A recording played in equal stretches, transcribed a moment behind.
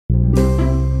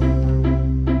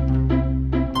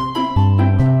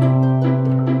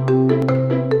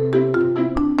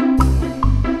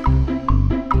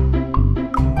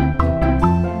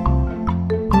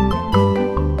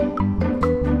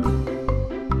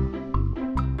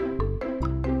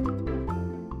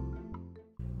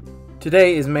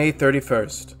Today is May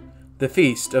 31st, the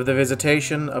feast of the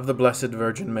Visitation of the Blessed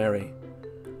Virgin Mary.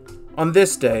 On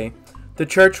this day, the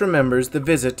Church remembers the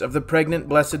visit of the pregnant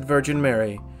Blessed Virgin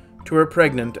Mary to her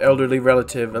pregnant elderly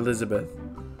relative Elizabeth.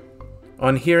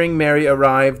 On hearing Mary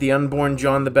arrive, the unborn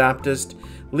John the Baptist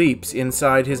leaps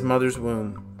inside his mother's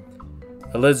womb.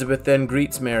 Elizabeth then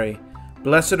greets Mary,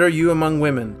 "Blessed are you among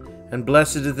women, and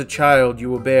blessed is the child you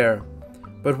will bear.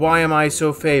 But why am I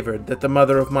so favored that the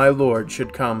mother of my Lord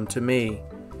should come to me?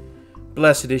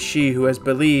 Blessed is she who has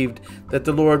believed that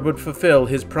the Lord would fulfill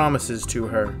his promises to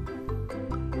her."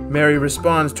 Mary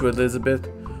responds to Elizabeth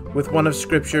with one of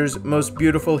Scripture's most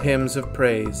beautiful hymns of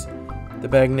praise, the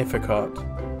Magnificat.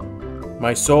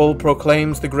 "My soul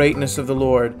proclaims the greatness of the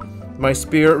Lord. My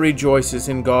spirit rejoices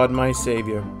in God my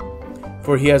Savior.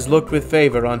 For he has looked with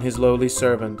favor on his lowly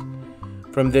servant.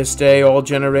 From this day all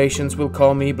generations will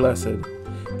call me blessed.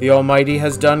 The Almighty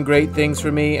has done great things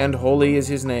for me, and holy is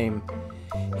his name.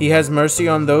 He has mercy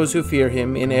on those who fear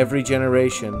him in every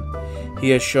generation. He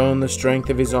has shown the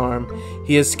strength of his arm.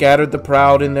 He has scattered the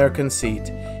proud in their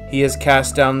conceit. He has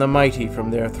cast down the mighty from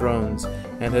their thrones,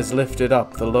 and has lifted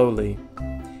up the lowly.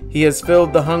 He has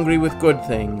filled the hungry with good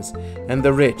things, and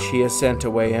the rich he has sent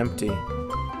away empty.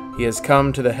 He has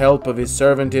come to the help of his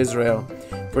servant Israel,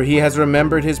 for he has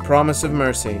remembered his promise of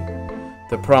mercy,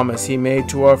 the promise he made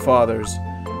to our fathers,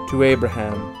 to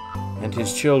Abraham and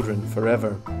his children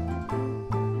forever."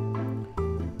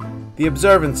 The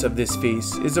observance of this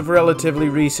feast is of relatively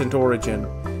recent origin,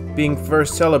 being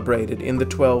first celebrated in the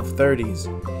 1230s,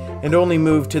 and only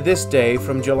moved to this day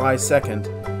from July 2nd,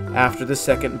 after the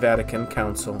Second Vatican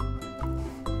Council.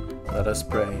 Let us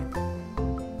pray.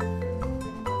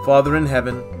 Father in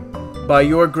heaven, by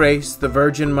your grace the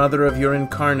Virgin Mother of your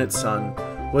incarnate Son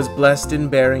was blessed in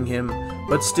bearing him,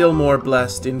 but still more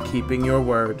blessed in keeping your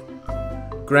word.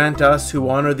 Grant us, who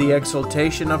honor the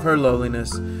exaltation of her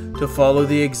lowliness, to follow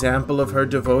the example of her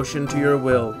devotion to your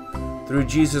will, through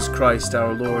Jesus Christ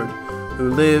our Lord, who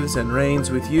lives and reigns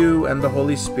with you and the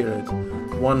Holy Spirit,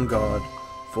 one God,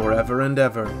 forever and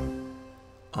ever.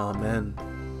 Amen.